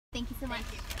Thank you so much.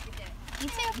 Thank you. You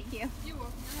too. Thank you. You're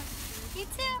welcome. You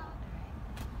too.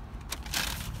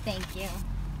 Thank you.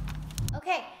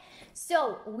 Okay,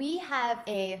 so we have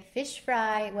a fish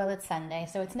fry. Well, it's Sunday,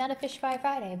 so it's not a fish fry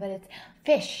Friday, but it's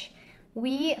fish.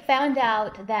 We found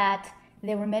out that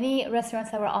there were many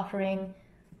restaurants that were offering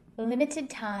limited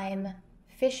time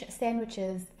fish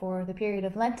sandwiches for the period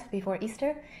of Lent before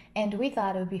Easter, and we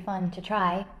thought it would be fun to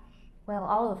try, well,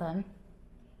 all of them,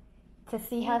 to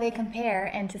see how they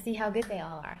compare and to see how good they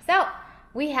all are. So,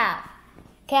 we have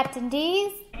Captain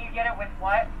D's. Can you get it with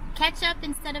what? Ketchup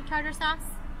instead of tartar sauce.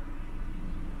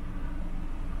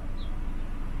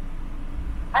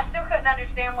 I still couldn't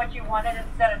understand what you wanted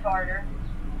instead of tartar.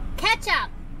 Ketchup.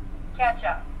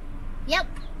 Ketchup. Yep.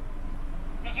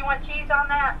 Did you want cheese on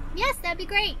that? Yes, that'd be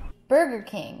great. Burger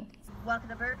King. Welcome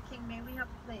to Burger King. May we help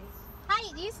you, please?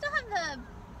 Hi, do you still have the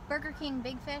Burger King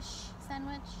Big Fish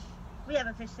sandwich? We have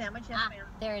a fish sandwich, yes, ma'am.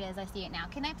 There it is. I see it now.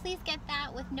 Can I please get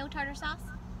that with no tartar sauce?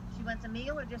 She wants a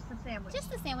meal or just a sandwich?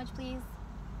 Just the sandwich, please.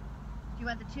 Do you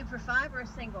want the 2 for $5 or a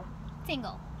single?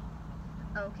 Single.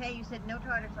 Okay, you said no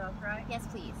tartar sauce, right? Yes,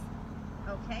 please.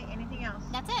 Okay, anything else?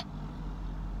 That's it.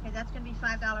 Okay, that's going to be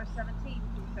 $5.17. Please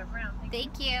go around.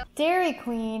 Thank you. Dairy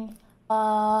Queen.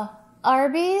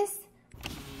 Arby's.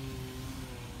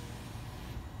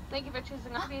 Thank you for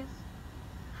choosing Arby's.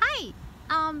 Hi.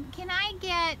 Can I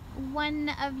get one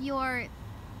of your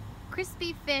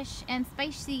crispy fish and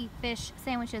spicy fish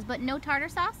sandwiches, but no tartar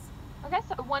sauce? Okay,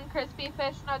 so 1 crispy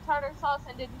fish, no tartar sauce,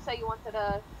 and did you say you wanted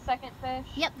a second fish?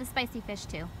 Yep, the spicy fish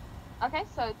too. Okay,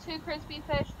 so 2 crispy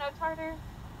fish, no tartar.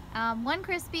 1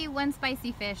 crispy, 1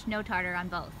 spicy fish, no tartar on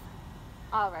both.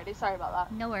 Alrighty, sorry about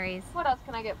that. No worries. What else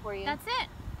can I get for you? That's it.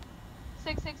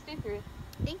 $6.63.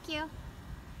 Thank you.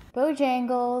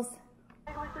 Bojangles.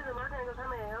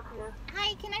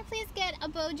 Hi, can I please get a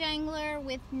Bojangler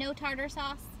with no tartar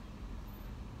sauce?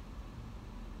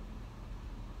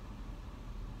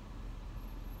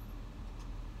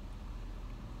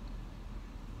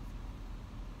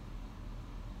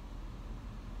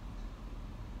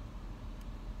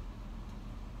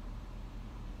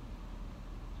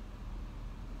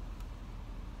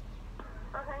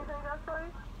 Okay, anything else for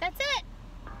you? That's it.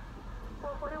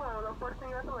 441,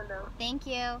 unfortunately, at the window. Thank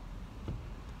you.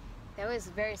 That was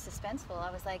very suspenseful.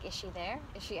 I was like, is she there?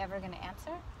 Is she ever going to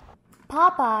answer?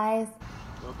 Popeyes.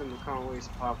 Welcome to Conway's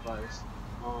Popeyes.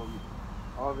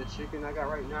 All the chicken I got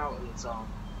right now is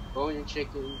bone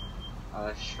chicken,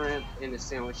 shrimp, and the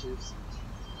sandwiches.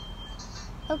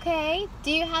 Okay,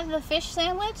 do you have the fish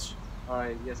sandwich?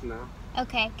 Yes, ma'am.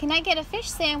 Okay, can I get a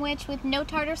fish sandwich with no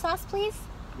tartar sauce, please?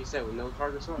 You said with no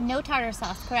tartar sauce? No tartar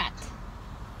sauce, correct.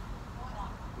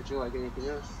 Would you like anything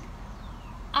else?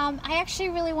 I actually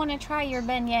really want to try your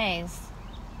beignets.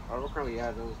 We'll currently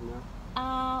have those,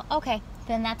 ma'am. Okay,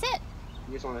 then that's it.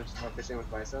 You just want a fish sandwich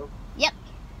by itself? Yep.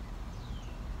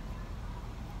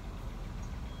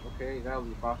 Okay, that'll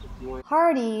be possible. You want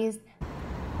Hardee's.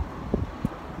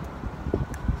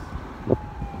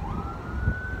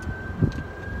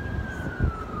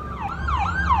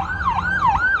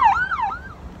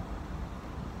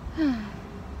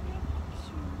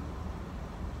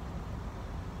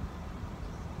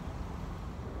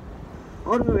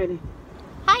 Order ready.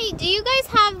 Hi, do you guys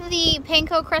have the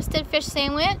panko crusted fish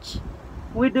sandwich?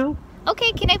 We do.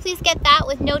 Okay, can I please get that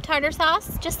with no tartar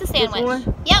sauce? Just the sandwich.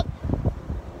 one? Yep.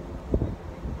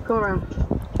 Go around.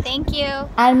 Thank you.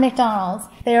 And McDonald's.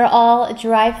 They're all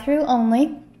drive-through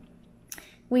only.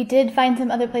 We did find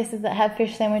some other places that have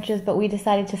fish sandwiches, but we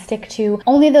decided to stick to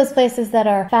only those places that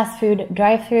are fast food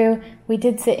drive-through. We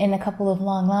did sit in a couple of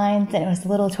long lines, and it was a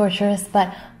little torturous,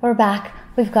 but we're back.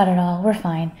 We've got it all. We're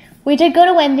fine. We did go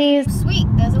to Wendy's. Sweet,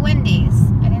 there's a Wendy's.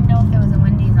 I didn't know if there was a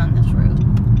Wendy's on this route.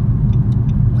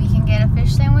 We can get a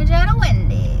fish sandwich at a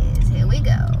Wendy's. Here we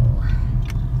go.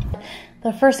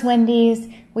 The first Wendy's,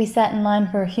 we sat in line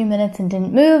for a few minutes and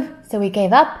didn't move, so we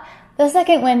gave up. The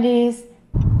second Wendy's.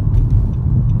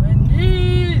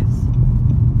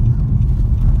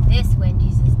 This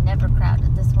Wendy's is never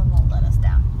crowded. This one won't let us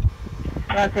down.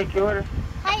 I'll take your order.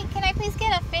 Hi, can I please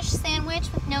get a fish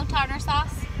sandwich with no tartar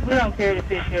sauce? We don't carry the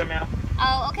fish here, ma'am.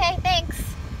 Oh, okay, thanks.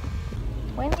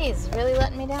 Wendy's really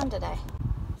letting me down today.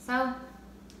 So,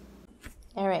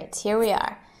 All right, here we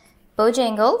are.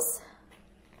 Bojangles.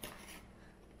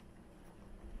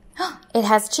 It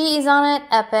has cheese on it.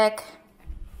 Epic.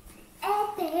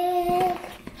 Epic.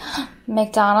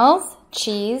 McDonald's.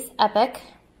 Cheese. Epic.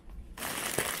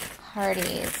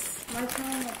 Hardee's.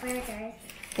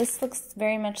 This looks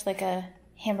very much like a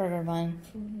hamburger bun.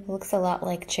 It looks a lot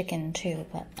like chicken too,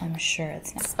 but I'm sure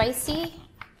it's not. Spicy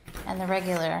and the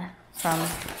regular from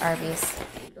Arby's.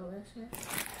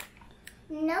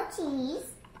 No cheese.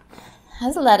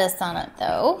 Has lettuce on it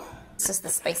though. It's just the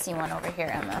spicy one over here,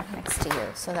 Emma, next to you,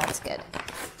 so that's good.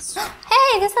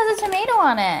 Hey, this has a tomato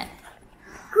on it.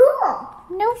 Cool.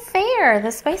 No fair.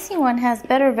 The spicy one has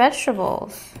better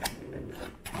vegetables.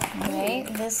 Okay,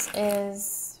 this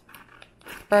is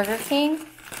Burger King.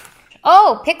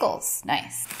 Oh, pickles.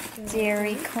 Nice.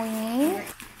 Dairy Queen.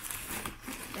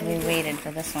 We waited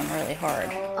for this one really hard.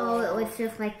 Oh, it was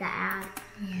just like the ad.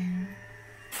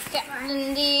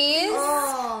 Candies.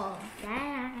 Oh,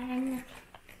 dang.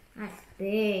 That's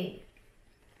big.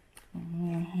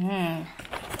 Mm-hmm.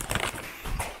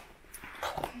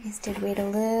 These did wait a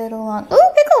little long.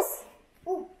 Ooh, pickles!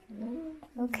 Ooh.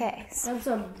 Okay. So That's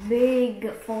a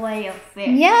big fillet of fish.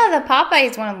 yeah, the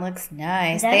Popeyes one looks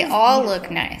nice. That They is all beautiful.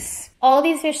 look nice. All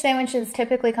these fish sandwiches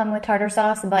typically come with tartar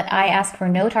sauce, but I asked for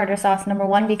no tartar sauce. Number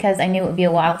one, because I knew it would be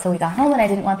a while till we got home and I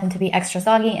didn't want them to be extra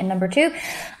soggy. And number two,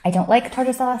 I don't like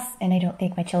tartar sauce and I don't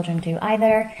think my children do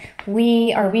either.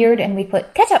 We are weird and we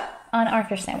put ketchup on our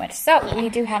fish sandwich. So we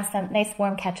do have some nice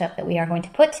warm ketchup that we are going to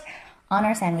put on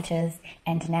our sandwiches.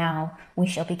 And now we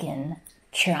shall begin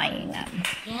trying them.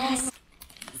 Yes.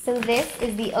 So this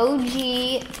is the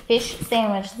OG fish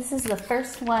sandwich. This is the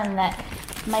first one that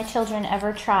my children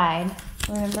ever tried.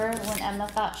 Remember when Emma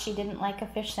thought she didn't like a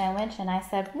fish sandwich and I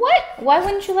said, what? Why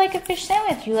wouldn't you like a fish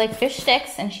sandwich? You like fish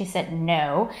sticks? And she said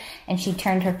no. And she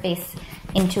turned her face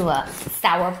into a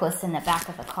sourpuss in the back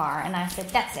of the car. And I said,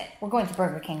 that's it. We're going to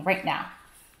Burger King right now.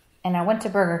 And I went to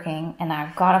Burger King and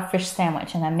I got a fish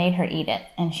sandwich and I made her eat it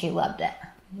and she loved it.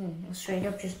 Straight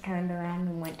up just turned around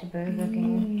and went to Burger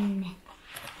King.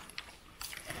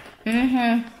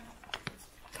 Mm-hmm.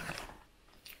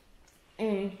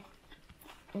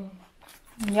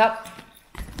 Yep.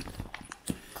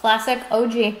 Classic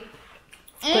OG.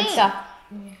 Good stuff.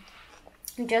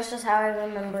 Just as how I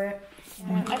remember it.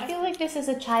 I feel like this is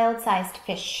a child-sized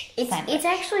fish sandwich. It's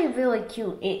actually really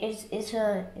cute. It's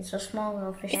a small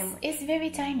little fish sandwich. It's very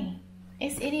tiny.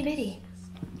 It's itty bitty.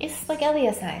 It's like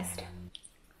Elia sized.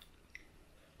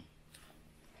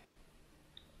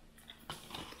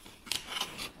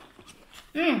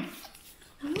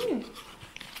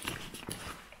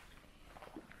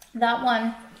 That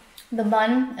one, the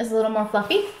bun is a little more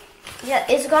fluffy. Yeah,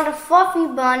 it's got a fluffy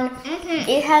bun.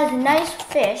 It has nice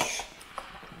fish.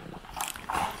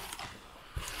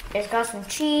 It's got some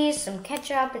cheese, some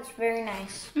ketchup. It's very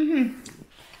nice.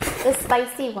 The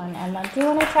spicy one, Emma. Do you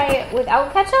want to try it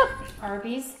without ketchup?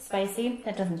 Arby's spicy.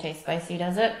 That doesn't taste spicy,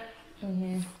 does it?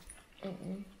 And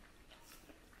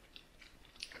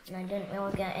I didn't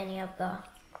really get any of the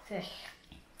fish.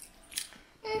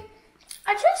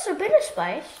 I taste a bit of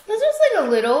spice. This is like a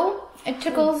little. It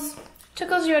tickles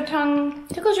your tongue,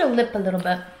 tickles your lip a little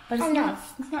bit, but it's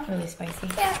not really spicy.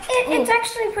 Yeah, it's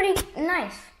actually pretty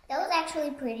nice. That was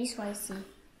actually pretty spicy.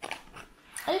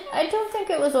 I don't think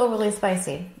it was overly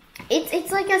spicy.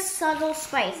 It's like a subtle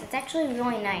spice. It's actually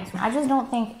really nice. I just don't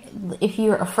think if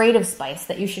you're afraid of spice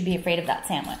that you should be afraid of that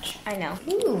sandwich. I know.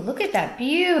 Ooh, look at that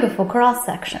beautiful cross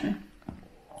section.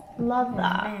 Love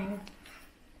that.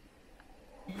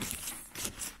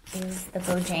 This is the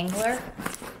Bojangler.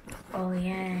 Oh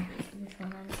yeah. This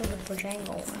one is the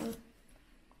Bojangles one.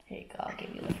 Here you go. I'll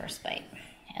give you the first bite.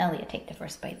 Elliot, take the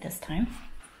first bite this time.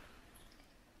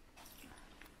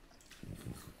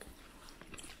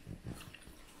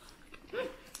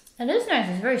 It is nice.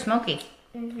 It's very smoky.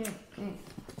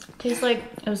 Tastes like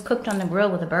it was cooked on the grill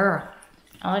with a burger.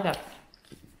 I like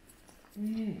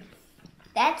it.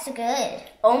 That's good.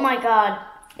 Oh my god,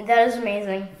 that is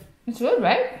amazing. It's good,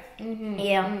 right?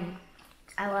 Yeah,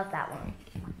 I love that one.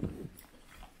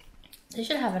 They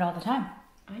should have it all the time.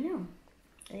 I know.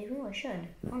 They really should,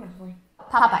 honestly.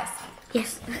 Popeyes.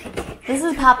 Yes. This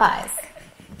is Popeyes.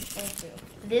 Thank you.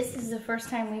 This is the first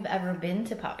time we've ever been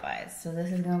to Popeyes, so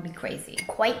this is gonna be crazy.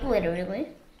 Quite literally.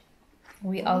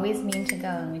 We always mean to go,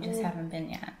 and we just haven't been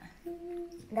yet.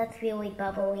 That's really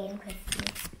bubbly and crispy.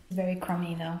 It's very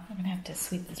crummy, though. We're gonna have to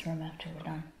sweep this room after we're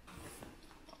done.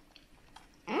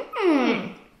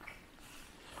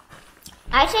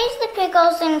 I taste the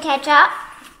pickles and ketchup.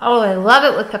 Oh, I love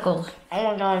it with pickles. Oh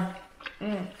my god.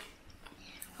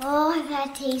 Oh,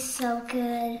 that tastes so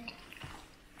good.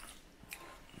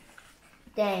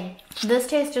 Dang. This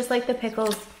tastes just like the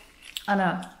pickles on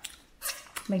a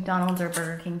McDonald's or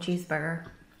Burger King cheeseburger.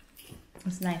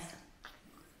 It's nice.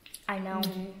 I know.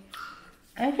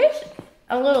 And it tastes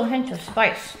a little hint of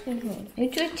spice. You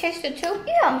just taste it too?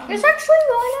 Yeah, it's actually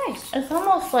really nice. It's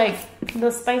almost like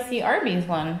the spicy Arby's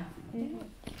one.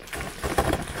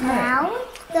 Now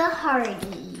the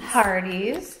Hardee's.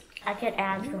 Hardee's. I could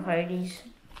add the Hardee's.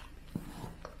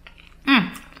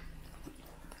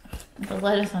 The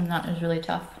lettuce on that is really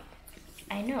tough.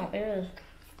 I know, it is.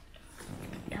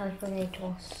 California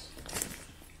toast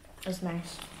is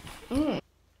nice. This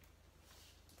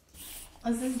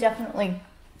is definitely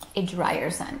a drier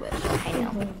sandwich. I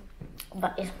know.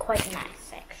 But it's quite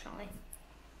nice, actually.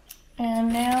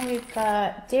 And now we've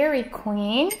got Dairy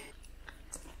Queen.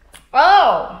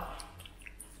 Oh!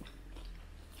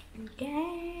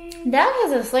 Dang. That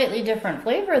has a slightly different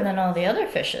flavor than all the other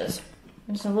fishes.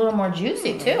 It's a little more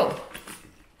juicy too.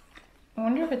 I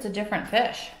wonder if it's a different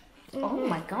fish. Oh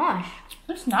my gosh.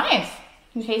 It's nice.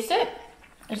 You taste it?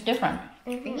 It's different.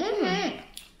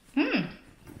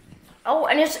 Oh,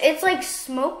 and it's like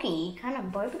smoky, kind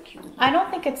of barbecue. I don't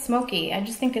think it's smoky. I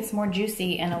just think it's more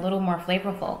juicy and a little more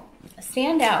flavorful.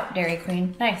 Stand out, Dairy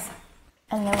Queen. Nice.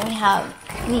 And then we have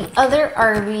the other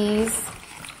Arby's.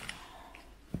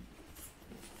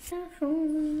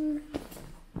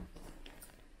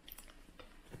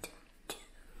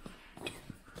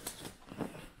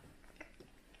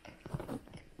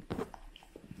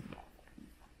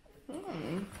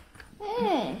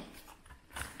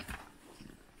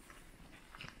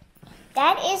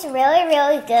 That is really,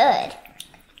 really good.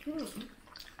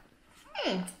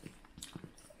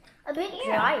 A bit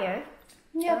drier.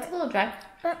 Yeah, it's a little dry.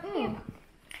 But,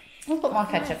 We'll put more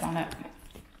ketchup on it.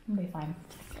 It'll be fine.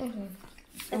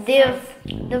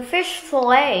 The fish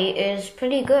fillet is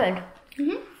pretty good.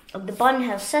 The bun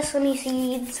has sesame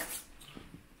seeds.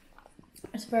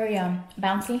 It's very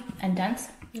bouncy and dense.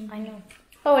 I know.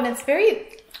 Oh, and it's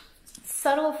very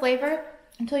subtle flavor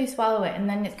until you swallow it, and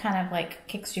then it kind of like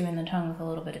kicks you in the tongue with a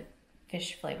little bit of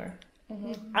fish flavor.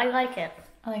 I like it.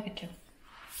 I like it too.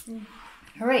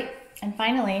 All right, and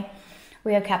finally,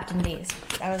 we have Captain D's.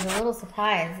 I was a little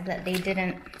surprised that they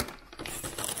didn't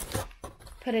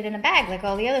put it in a bag like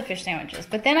all the other fish sandwiches,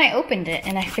 but then I opened it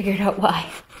and I figured out why.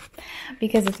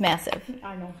 Because it's massive.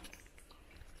 I know.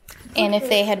 And if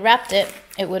they had wrapped it,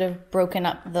 it would have broken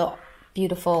up the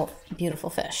beautiful, beautiful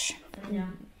fish. Yeah.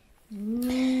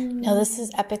 Now this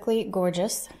is epically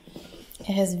gorgeous.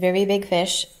 It has very big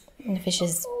fish, and the fish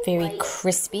is very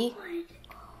crispy.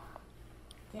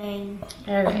 Dang.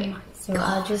 Alright, so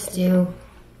I'll just do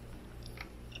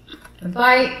a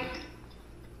bite.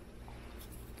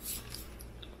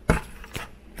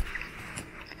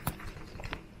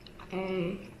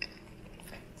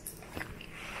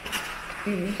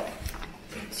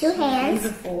 Two hands.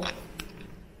 Beautiful.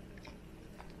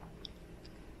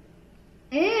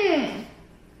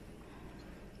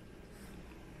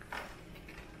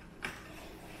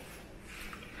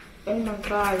 Oh my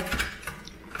god.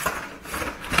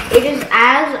 It is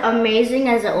as amazing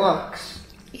as it looks.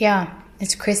 Yeah,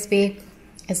 it's crispy,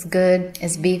 it's good,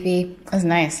 it's beefy, it's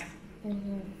nice.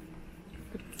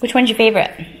 Which one's your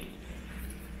favorite?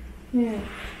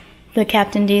 The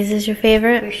Captain D's is your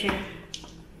favorite? For sure.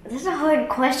 This is a hard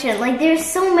question. Like, there's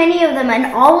so many of them, and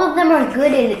all of them are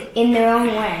good in their own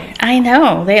way. I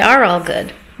know, they are all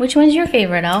good. Which one's your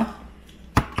favorite, Al?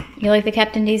 You like the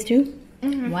Captain D's too?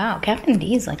 Wow, Captain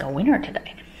D's like a winner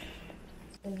today.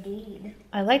 Indeed.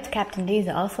 I liked Captain D's.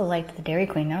 I also liked the Dairy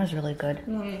Queen. That was really good.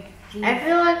 I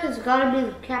feel like it's gotta be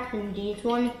the Captain D's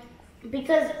one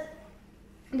because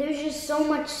there's just so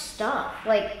much stuff.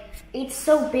 Like, it's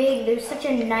so big. There's such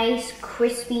a nice,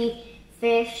 crispy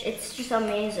fish. It's just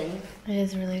amazing. It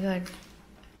is really good.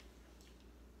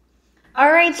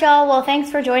 All right, y'all. Well, thanks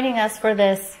for joining us for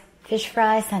this Fish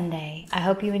Fry Sunday. I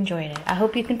hope you enjoyed it. I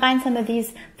hope you can find some of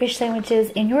these fish sandwiches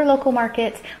in your local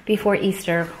market before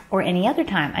Easter or any other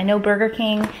time. I know Burger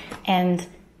King and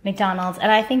McDonald's,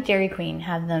 and I think Dairy Queen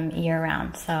have them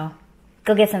year-round. So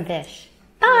go get some fish.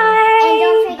 Bye! And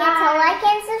don't forget to like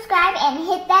and subscribe and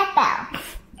hit that bell.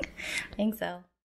 Think so.